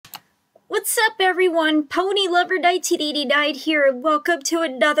What's up, everyone? Ponylover1989 here, and welcome to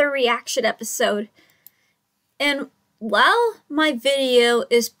another reaction episode. And while my video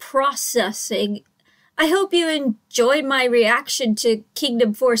is processing, I hope you enjoyed my reaction to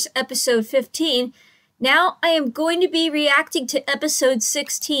Kingdom Force episode 15. Now I am going to be reacting to episode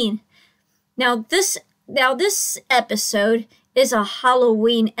 16. Now this episode is a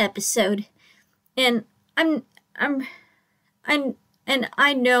Halloween episode, and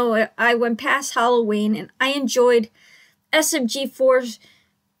I know I went past Halloween and I enjoyed SMG4's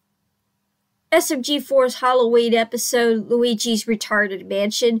Halloween episode, Luigi's Retarded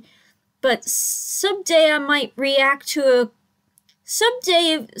Mansion, but someday I might react to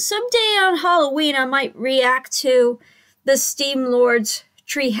someday on Halloween I might react to the Steam Lord's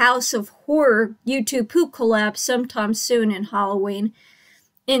Treehouse of Horror YouTube poop collab sometime soon in Halloween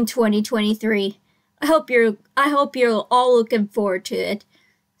in 2023. I hope you're all looking forward to it.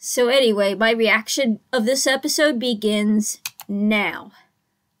 So anyway, my reaction of this episode begins now.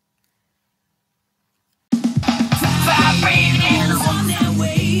 Five animals on their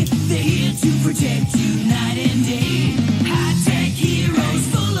way. They're here to protect you night and day. High-tech heroes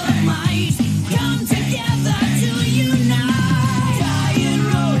full of might come together to unite. Giant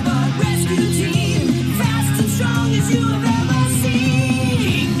robot rescue team, fast and strong as you have ever seen.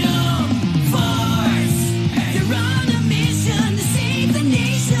 Kingdom Force, they're on a mission to save the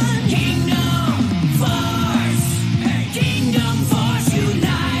nation. Kingdom Force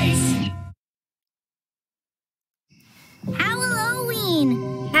unite.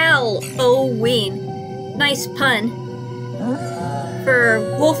 Halloween. Nice pun. For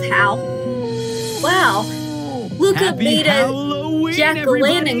Wolf Howl. Wow. Luca made a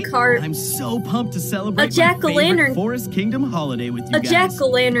jack-o'-lantern carving. I'm so pumped to celebrate a jack-o'-lantern Forest Kingdom holiday with you guys. A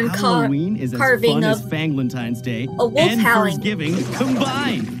jack-o'-lantern Halloween is as carving fun of as Fanglentine's Day a wolf and howling. Thanksgiving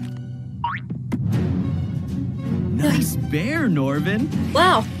combined. Nice bear, Norvin.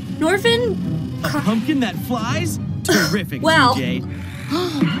 Wow, Norvin. A pumpkin that flies? Terrific, Wow. TJ.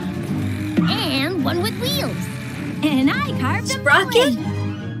 And one with wheels. And I carved them. Sprocket?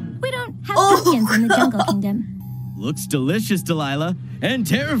 We don't have pumpkins in the Jungle Kingdom. Looks delicious, Delilah, and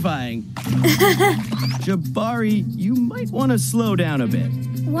terrifying. Jabari, you might want to slow down a bit.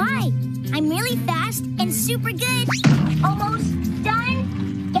 Why? I'm really fast and super good. Almost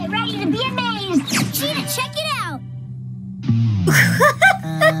done. Get ready to be amazed. Gina, check it out.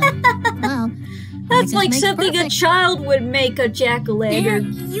 Well, That's like something a child would make a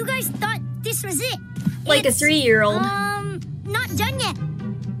jack-o'-lantern. You guys thought this was it. Like a 3-year-old. Not done yet.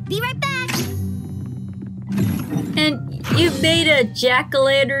 Be right back. And you made a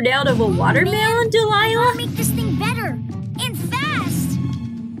jack-o'-lantern out of a watermelon, Delilah? Make this thing better and fast.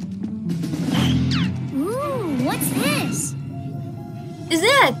 Ooh, what's this? Is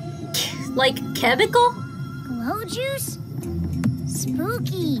that like chemical? Glow juice?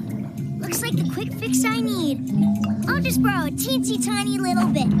 Spooky. Looks like the quick fix I need. I'll just borrow a teensy tiny little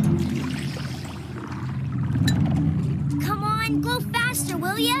bit. Come on, glow faster,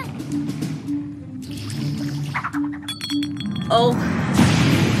 will ya? Oh.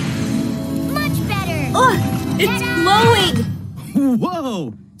 Much better. Oh, it's glowing.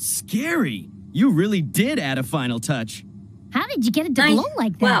 Whoa, scary. You really did add a final touch. How did you get it to glow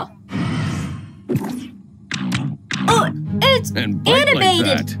like that? Wow. Oh, it's And bite animated.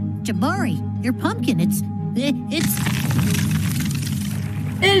 like that. Jabari, your pumpkin,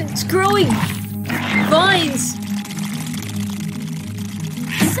 It's growing vines.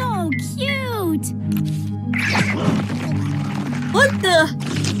 So cute. What the?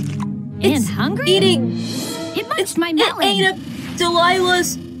 And hungry? Eating. It munched my It melon. ate up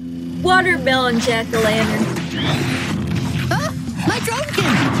Delilah's watermelon jack-o'-lantern. Ah, my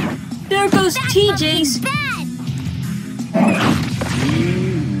dronekin! There goes That TJ's. pumpkin's bad.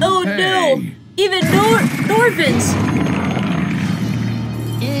 Oh no! Hey. Even Norvin's.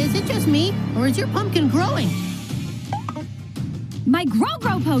 Is it just me, or is your pumpkin growing? My grow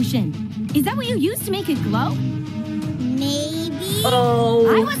potion. Is that what you used to make it glow? Maybe. Oh.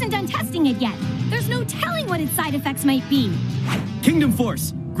 I wasn't done testing it yet. There's no telling what its side effects might be. Kingdom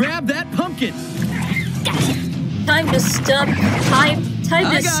Force, grab that pumpkin. Gotcha. Time to stop. Time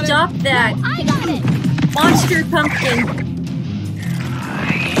to stop that I got it. monster pumpkin.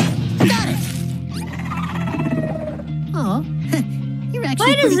 Got it! Oh, you're actually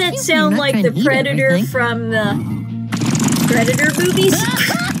Why does pretty it cute. sound You're not like trying the to eat Predator everything. from the Predator movies?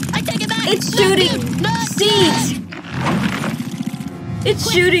 I take it back! It's Not shooting good, not seeds.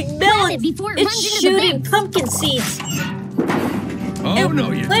 It's shooting melon. it before it It's runs into the shooting vents. pumpkin seeds. Oh, It no,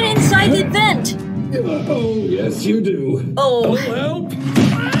 you went don't. inside the vent. Oh, yes, you do. Oh. Help!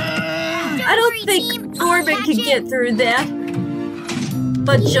 don't think Corbin can get through that.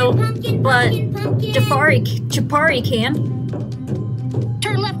 But Jabari can.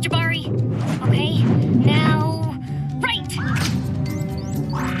 Turn left, Jabari. Okay, now right.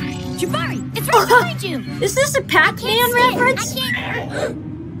 Jabari, it's right behind you. Is this a Pac-Man reference?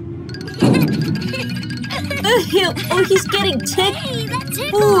 He's getting ticked. Hey, that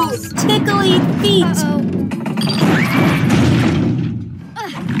Ooh, tickles. tickly feet.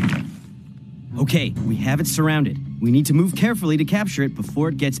 Okay, we have it surrounded. We need to move carefully to capture it before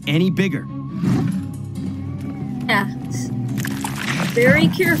it gets any bigger. Yeah. Very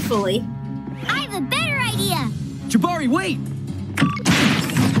carefully. I have a better idea. Jabari, wait!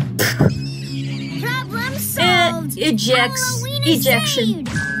 Problem solved. Ejection.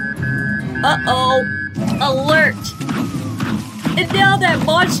 Uh-oh. Alert. And now that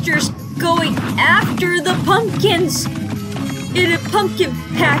monster's going after the pumpkins in a pumpkin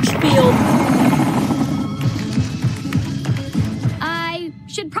patch field. I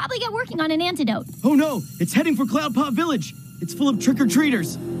should probably get working on an antidote. Oh no, it's heading for Cloud Paw Village. It's full of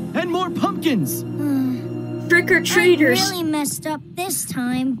trick-or-treaters. And more pumpkins! Trick-or-treaters. I really messed up this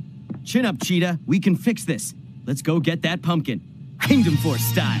time. Chin up, Cheetah. We can fix this. Let's go get that pumpkin. Kingdom Force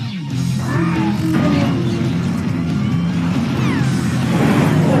style.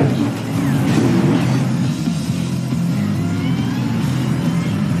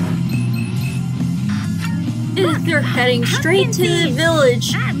 They're heading straight to the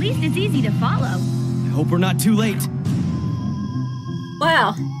village. At least it's easy to follow. I hope we're not too late.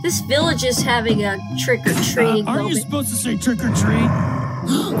 Wow, this village is having a trick-or-treating Aren't you moment. supposed to say trick-or-treat?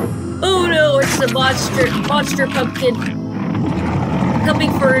 Oh no, it's the monster pumpkin.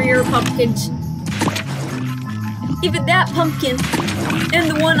 Coming for your pumpkins. Even that pumpkin, and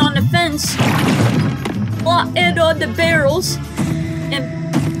the one on the fence, and on the barrels,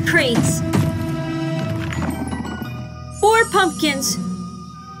 and crates. 4 pumpkins.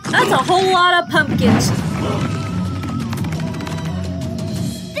 That's a whole lot of pumpkins.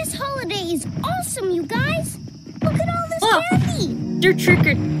 This holiday is awesome, you guys. Look at all this Look. candy. They're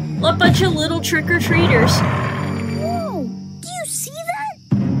a bunch of little trick-or-treaters. Whoa, do you see that?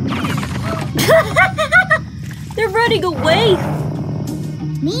 They're running away.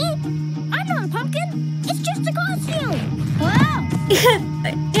 Me? I'm not a pumpkin. It's just a costume. Wow.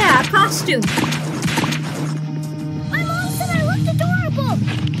 Yeah, a costume. My mom said I looked adorable.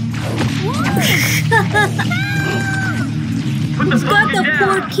 Whoa. It's got the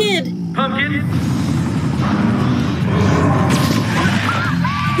poor kid. Pumpkin?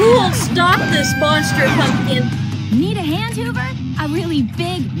 Who will stop this monster pumpkin? Need a hand hoover? A really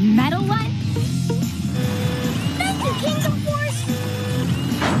big metal one? Thank you, Kingdom Force.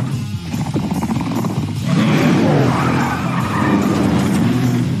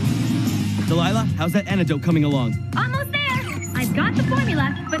 Delilah, how's that antidote coming along? Almost there. I've got the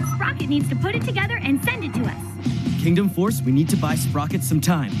formula, but Sprocket needs to put it together and send it to us. Kingdom Force, we need to buy Sprocket some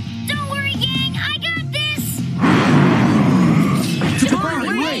time. Don't worry, gang. I got this. Jabari,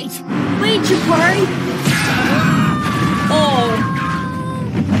 wait! Wait, Jabari. Oh,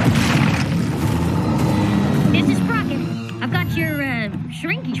 This is Sprocket. I've got your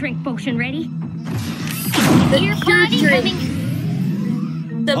shrinky shrink potion ready. the Your cure body drink. coming.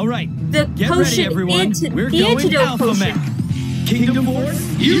 The, All right, the get potion, ready, everyone. We're the going antidote Alpha potion. Mech. Kingdom Force,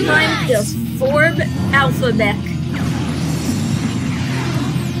 you Time to form Alpha Mech.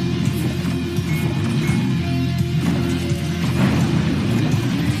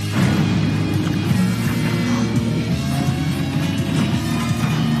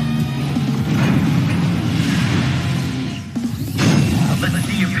 Let's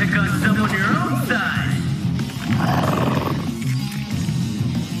see you pick on someone your own size.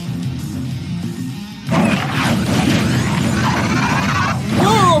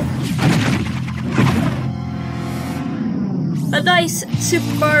 Whoa! A nice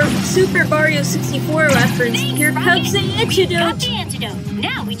Super Mario 64 reference. Here comes the Got antidote. the antidote.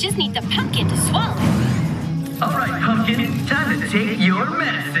 Now we just need the pumpkin to swallow. All right, Pumpkin, time to take your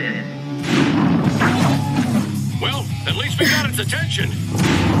medicine. Well, at least we got its attention.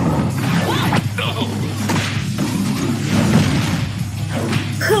 Oh,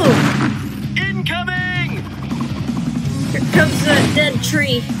 Cool. incoming! Here comes a dead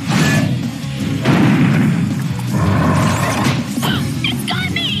tree. It's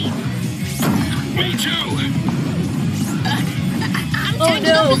got me! Me too. I'm Oh, tangled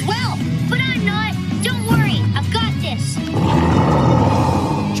no. up as well. But I'm not. Don't worry. I've got this.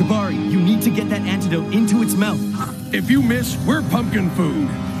 Jabari, you need to get that antidote into its mouth. If you miss, we're pumpkin food.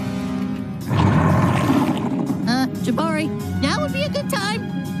 Jabari, now would be a good time.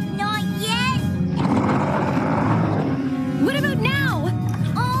 Not yet.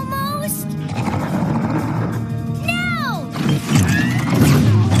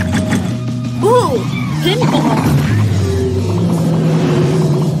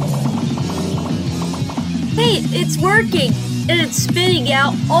 It's working, and it's spitting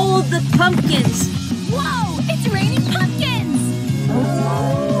out all of the pumpkins. Whoa, it's raining pumpkins!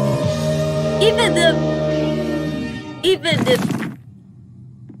 Even the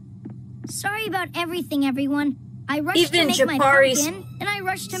Sorry about everything, everyone. I rushed Even to make Jafari's my pumpkin, and I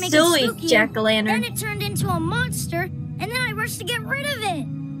rushed to make silly it spooky. jack-o'-lantern. Then it turned into a monster, and then I rushed to get rid of it.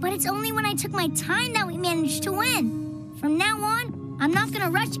 But it's only when I took my time that we managed to win. From now on, I'm not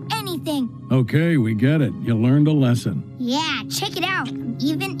gonna rush anything. Okay, we get it. You learned a lesson. Yeah, check it out. I'm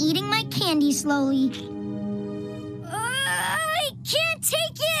even eating my candy slowly. I can't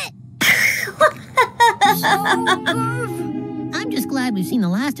take it! I'm just glad we've seen the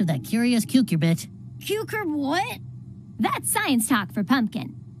last of that curious cucurbit. Cucur what? That's science talk for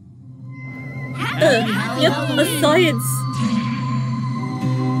Pumpkin. Yep, a science.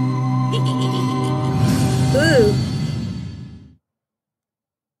 Ooh.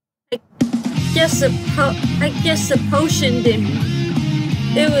 I guess the potion didn't.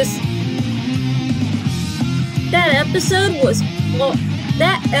 It was. That episode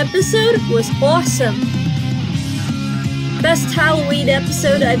was awesome. Best Halloween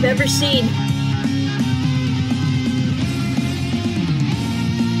episode I've ever seen.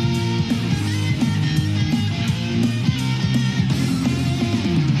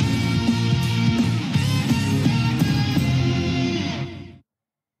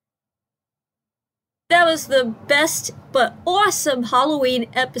 That was the best but awesome Halloween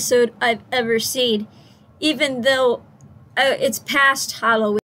episode I've ever seen, even though it's past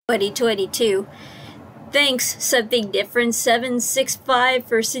Halloween 2022. Thanks, Something Different 765,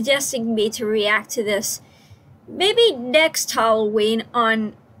 for suggesting me to react to this. Maybe next Halloween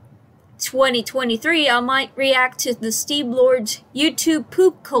on 2023, I might react to the Steam Lord's YouTube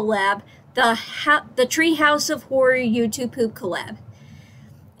Poop Collab, the Treehouse of Horror YouTube Poop Collab.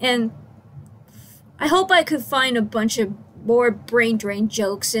 And I hope I could find a bunch of more brain drain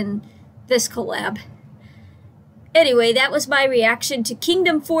jokes in this collab. Anyway, that was my reaction to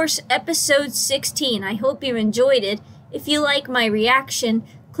Kingdom Force Episode 16. I hope you enjoyed it. If you like my reaction,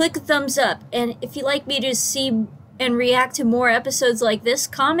 click a thumbs up. And if you'd like me to see and react to more episodes like this,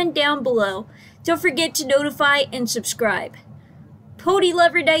 comment down below. Don't forget to notify and subscribe.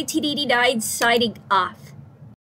 Ponylover1989 signing off.